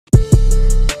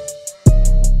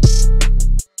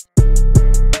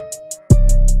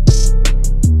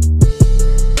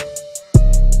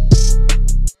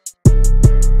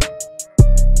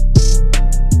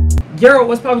Yo,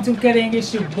 what's poppin' to Cat and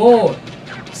get your boy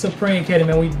Supremekati,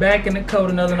 man. We back in the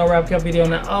code, another NORAP CAP video.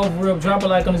 Now, off real, drop a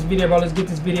like on this video, bro. Let's get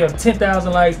this video to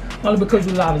 10,000 likes. Only because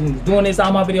you live niggas doing this.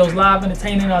 All my videos live,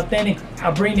 entertaining, authentic.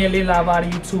 I bring that lit live out of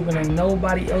YouTube, and ain't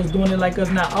nobody else doing it like us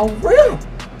now. Off real.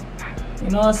 You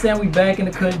know what I'm saying? We back in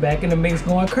the cut, back in the mix,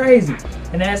 going crazy.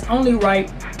 And that's only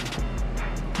right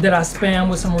that I spam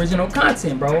with some original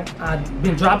content, bro. I've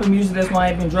been dropping music, that's why I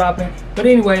ain't been dropping. But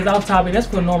anyways, off topic, that's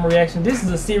for normal reaction. This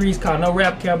is a series called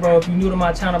NORAP CAP, bro. If you're new to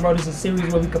my channel, bro, this is a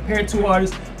series where we compare two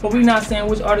artists, but we not saying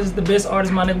which artist is the best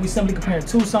artist, my nigga. We simply comparing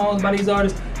two songs by these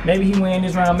artists. Maybe he win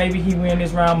this round, maybe he win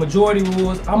this round. Majority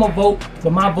rules. I'm a vote,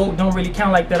 but my vote don't really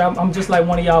count like that. I'm just like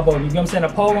one of y'all voting. You know what I'm saying?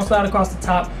 The poll gonna slide across the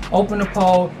top. Open the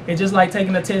poll. It's just like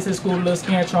taking a test at school, a little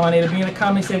Scantron. It'll be in the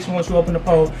comment section once you open the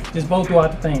poll. Just vote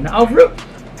throughout the thing. Now, off rip.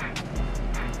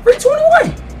 Free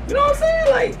 21, you know what I'm saying?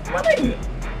 Like, my nigga,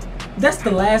 that's the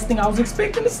last thing I was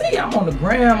expecting to see. I'm on the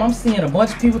gram, I'm seeing a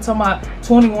bunch of people talking about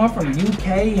 21 from the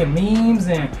UK and memes,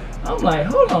 and I'm like,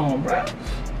 hold on, bro.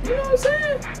 You know what I'm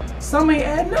saying? Some ain't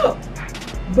adding up,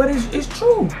 but it's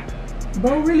true.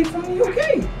 Bro, really from the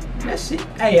UK. That shit,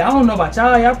 hey, I don't know about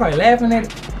y'all probably laughing at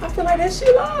it. I feel like that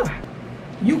shit live.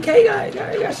 UK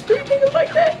got street niggas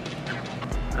like that.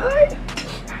 Alright?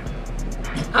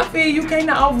 I feel UK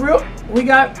now off real.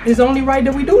 It's only right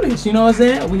that we do this, you know what I'm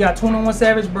saying? We got 21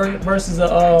 Savage versus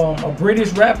a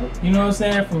British rapper, you know what I'm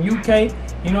saying, from UK,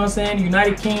 you know what I'm saying,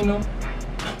 United Kingdom.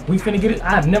 We finna get it.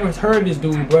 I've never heard of this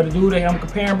dude, bro. The dude that I'm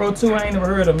comparing, bro, to, I ain't never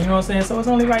heard of him, you know what I'm saying? So it's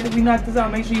only right that we knock this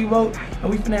out. Make sure you vote, and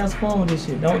we finna have some fun with this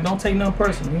shit. Don't take nothing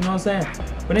personal, you know what I'm saying?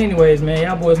 But anyways, man,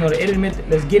 y'all boys know the edit method.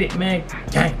 Let's get it, man.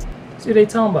 Gang. See what they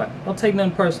talking about. Don't take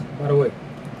nothing personal, by the way.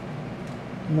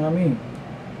 You know what I mean?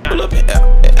 Pull up and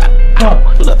out.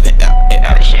 Pull up and out.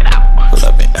 Pull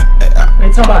up and out. They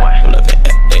talking about. Pull up and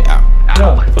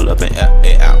out. Pull up and out.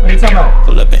 They talking about.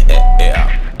 Pull up and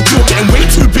out. You're getting way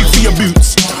too big for your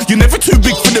boots. You're never too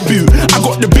big for the boot. I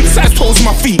got the big size toes on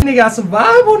my feet. Nigga got some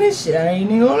vibe on this shit. I ain't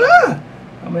even gonna lie.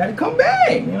 I'm gonna have to come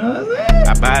back. You know what I'm saying?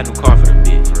 I buy a new car for the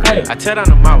bitch, for real. Hey. I tell down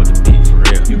the mall with the bitch, for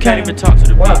real. You can't even talk to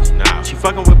the wow. bitch. Nah, she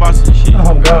fucking with bosses and shit.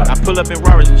 Oh god. I pull up in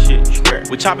Rarers and shit, swear.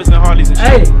 With choppers and Harleys and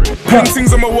shit. Hey.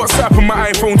 Paintings on my WhatsApp and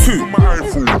my iPhone too.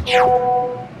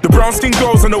 The brown skin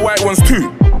girls and the white ones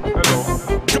too.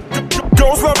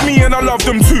 Girls love me and I love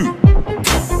them too.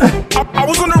 I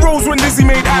was on the roads when Lizzie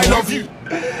made I Love You.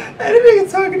 Hey, this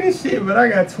nigga talking this shit, but I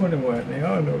got 21, nigga.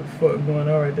 I don't know what the fuck going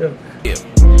on right there. Yeah.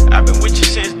 I've been with you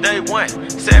since day one.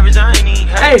 Savage, I ain't even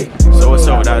Hey. So what's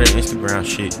up with all that Instagram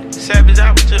shit? Savage,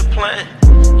 I was just playing.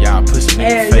 Y'all pussy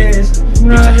nigga fake. You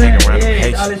know what I'm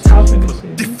saying? Yeah, all this talking and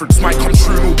shit. Difference might come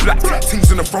true in all black.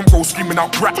 Things in the front row screaming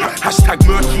out crap. Hashtag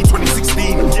Murky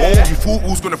 2016. Oh, you thought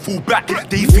who's gonna fall back?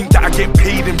 They think that I get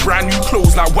paid in brand new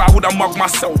clothes. Like, why would I mug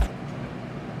myself?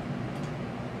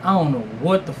 I don't know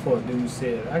what the fuck dude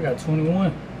said. I got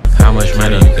 21. How much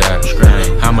money you got?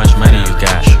 How much money you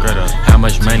got? How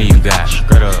much money you got?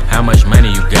 How much money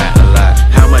you got? A lot.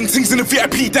 How much? Things in the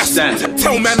VIP, that's standard.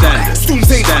 Tell man,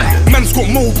 stormzy. Man's got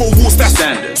mobile walls, that's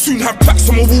standard. Soon have plaques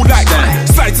on my wall like that.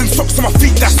 Slides and socks on my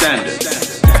feet, that's standard.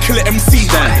 I kill an MC,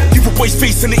 give a boy's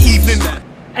face in the evening.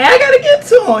 Hey, I gotta get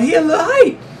to him. He a little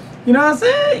hype. You know what I'm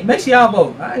saying? Make sure y'all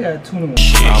vote. I got 21.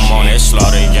 I'm on that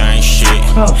slaughter gang shit.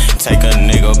 Take a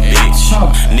nigga bitch.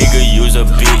 Nigga use a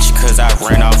bitch cause I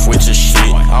ran off with your shit.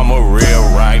 I'm a real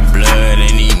right blood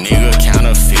and these nigga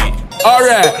counterfeit.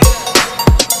 Alright.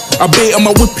 I bait on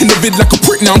my whip in the vid like a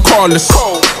prick, now I'm carless.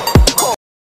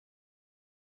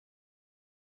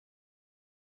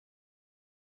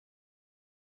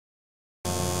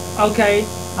 Okay,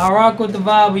 I rock with the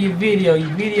vibe of your video. Your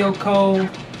video cold.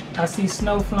 I see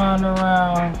snow flying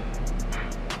around.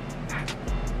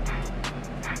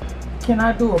 Can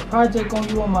I do a project on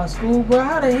you on my school, bro?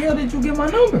 How the hell did you get my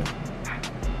number?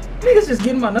 Niggas just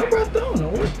getting my number? I don't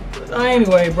know.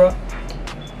 Anyway, bro.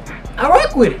 I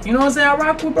rock with it. You know what I'm saying? I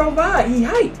rock with bro vibe. He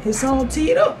hype. His song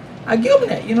teed up. I give him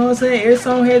that. You know what I'm saying? Every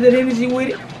song had that energy with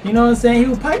it. You know what I'm saying? He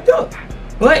was piped up.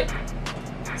 But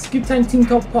skepta team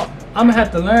top pop. I'm gonna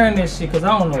have to learn this shit because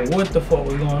I don't know what the fuck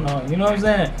was going on. You know what I'm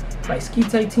saying? Like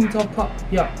skepta team top pop.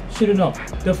 Yeah, shit it on.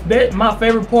 My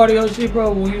favorite part of your shit,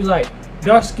 bro, when you was like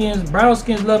dark skins, brown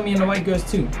skins love me and the white girls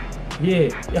too. Yeah,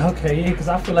 okay, yeah, because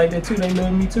I feel like that too. They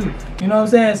love me too. You know what I'm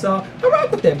saying? So I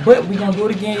rock with that. But we gonna do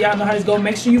it again. Y'all know how this go.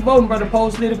 Make sure you voting, brother.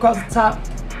 Post lit across the top.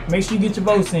 Make sure you get your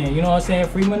votes in. You know what I'm saying?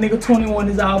 Free my nigga 21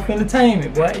 is off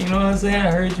entertainment, boy. You know what I'm saying?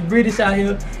 I heard you British out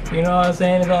here. You know what I'm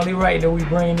saying? It's only right that we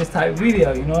bring this type of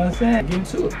video. You know what I'm saying? Get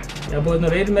into it. Y'all boys know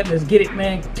the internet. Let's get it,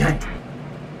 man. Gang.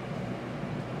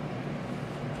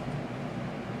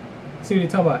 See what you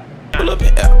talking about? Pull up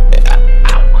and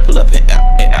out. Pull up and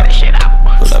out.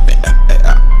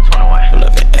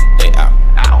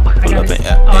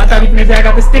 They say I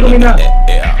got the stick on me now.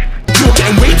 You're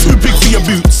getting way too big for your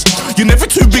boots. You're never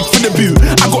too big for the boot.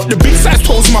 I got the big size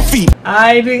toes on my feet.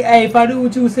 Hey, if I do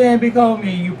what you was saying, big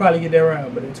homie, you probably get that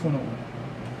round, but it's 21.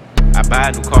 I buy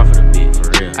a new car for the bitch,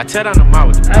 for real. I tell down the mouth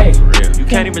with the bitch, for real. You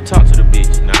can't even talk to the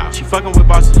bitch, nah. She fucking with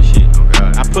bosses and shit. Oh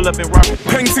God. I pull up and rock it.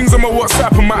 Paintings on my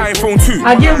WhatsApp and my iPhone too.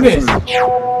 I give this.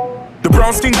 The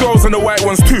brown skin girls and the white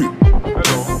ones too.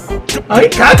 Oh, he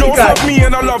cocky. Girls love me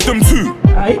and I love them too.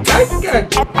 Oh, he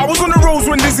cocky. I was on the roads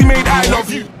when Lizzie made I Love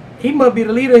You. He must be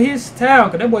the leader of his town,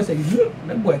 cause that boy said,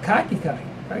 that boy cocky.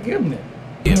 I give him that.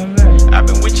 You know what I'm saying? I've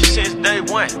been with you since day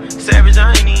one. Savage,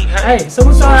 I ain't even hurt. Hey, so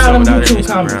what's all them YouTube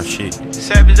comments?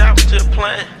 Savage, I was just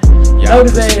playing. Load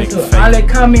his ass up. All that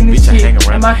comment and shit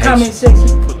in my comment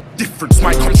section. Difference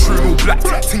might come true in all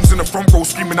black. Things in the front row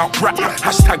screaming out rap.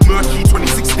 Hashtag Murky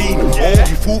 2016. Oh,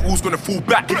 you thought who's gonna fall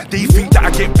back? They think that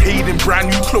I get paid in brand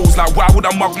new clothes. Like, why would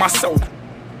I mug myself?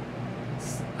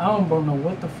 I don't know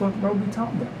what the fuck bro be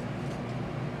talking about.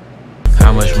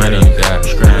 How much money you got?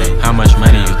 How much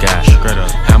money you got?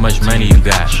 How much money you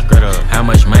got? How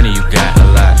much money you got? A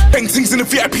lot. Paintings in the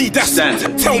VIP, that's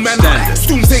standard. Tell man,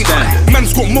 stormzy,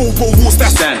 man's got mobile walls,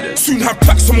 that's standard. Soon have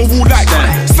plaques on my wall like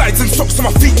that. Slides and socks on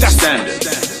my feet, that's standard.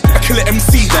 I kill it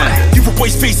MC, give a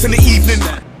boy's face in the evening.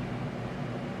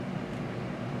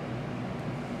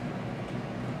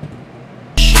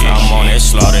 I'm on that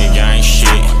slaughter gang shit.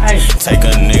 Take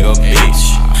a nigga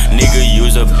bitch. Nigga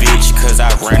use a bitch cause I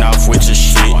ran off with your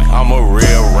shit. I'm a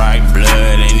real right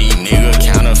blood and these nigga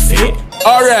counterfeit.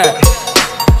 Alright.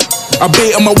 I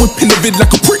bait on my whip in the vid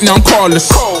like a prick now I'm carless.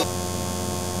 Oh,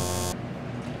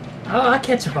 I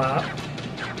catch a vibe.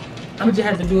 I'ma just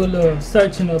have to do a little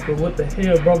searching up of what the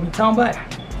hell bro be talking about.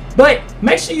 But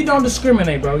make sure you don't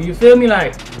discriminate, bro. You feel me?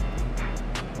 Like,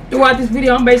 throughout this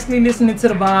video, I'm basically listening to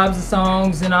the vibes, the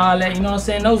songs, and all that. You know what I'm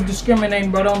saying? Those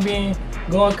discriminating, bro. Don't be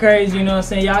going crazy. You know what I'm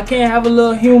saying? Y'all can't have a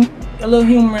little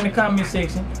humor in the comment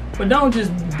section, but don't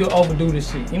just overdo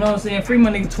this shit. You know what I'm saying? Free my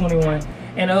nigga 21.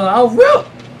 And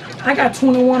I got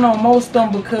 21 on most of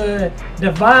them because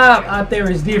the vibe out there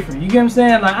is different. You get what I'm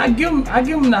saying? Like I give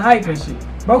him the hype and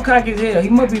shit. Bro, cocky as hell. He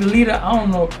must be the leader. I don't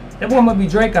know. That boy must be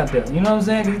Drake out there. You know what I'm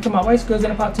saying? Cause he talking about white girls in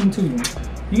the pop team too.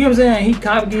 You get what I'm saying? He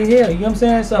cocky as hell. You know what I'm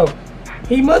saying? So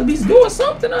he must be doing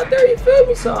something out there. You feel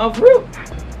me? So off real.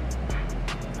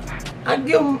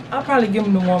 I probably give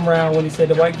him the one round when he said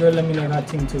the white girl let me know got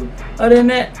team 2. Other than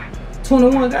that,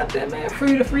 21 got that man.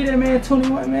 Free that man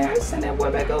 21 man. Send that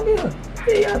boy back over here.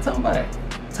 Yeah, y'all talking about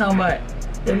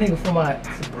that nigga from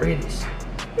British.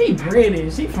 He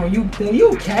British. He from the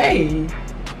UK.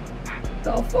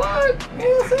 The fuck? You know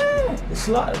what I'm saying? The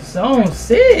slaughter zone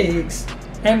 6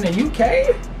 and the UK?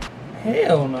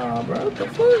 Hell nah, bro. What the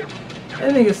fuck?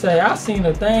 That nigga say I seen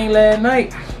a thing last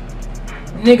night.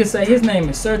 Nigga say his name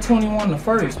is Sir 21 the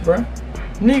First, bro.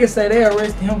 Nigga say they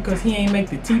arrested him because he ain't make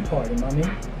the tea party, my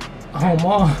nigga. Oh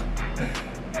my.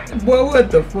 Boy, what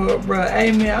the fuck, bro?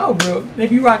 Hey man, bro. If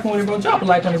you rocking with it, bro, drop a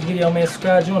like on this video, man.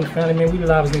 Subscribe, join the family, man. We the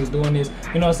loudest niggas doing this.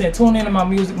 You know what I'm saying? Tune into my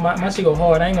music. My shit go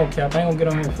hard. I ain't gonna cap. I ain't gonna get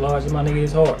on here and flaunt you. My nigga,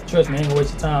 it's hard. Trust me, I ain't gonna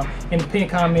waste your time. In the pin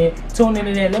comment, tune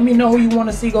into that. Let me know who you want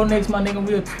to see go next, my nigga.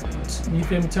 We'll, you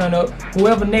feel me, turn up.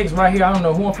 Whoever next right here, I don't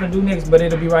know who I'm finna do next, but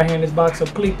it'll be right here in this box. So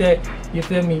click that. You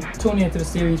feel me? Tune into the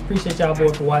series. Appreciate y'all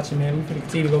boys for watching, man. We finna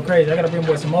continue to go crazy. I gotta bring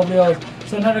boys some more videos.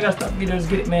 So now I gotta stop videos.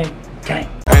 Get it, man. Gang.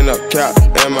 Ain't no cap,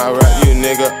 am I right, you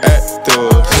nigga, act through.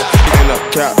 Ain't no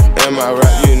cap, am I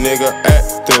right, you nigga,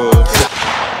 act through.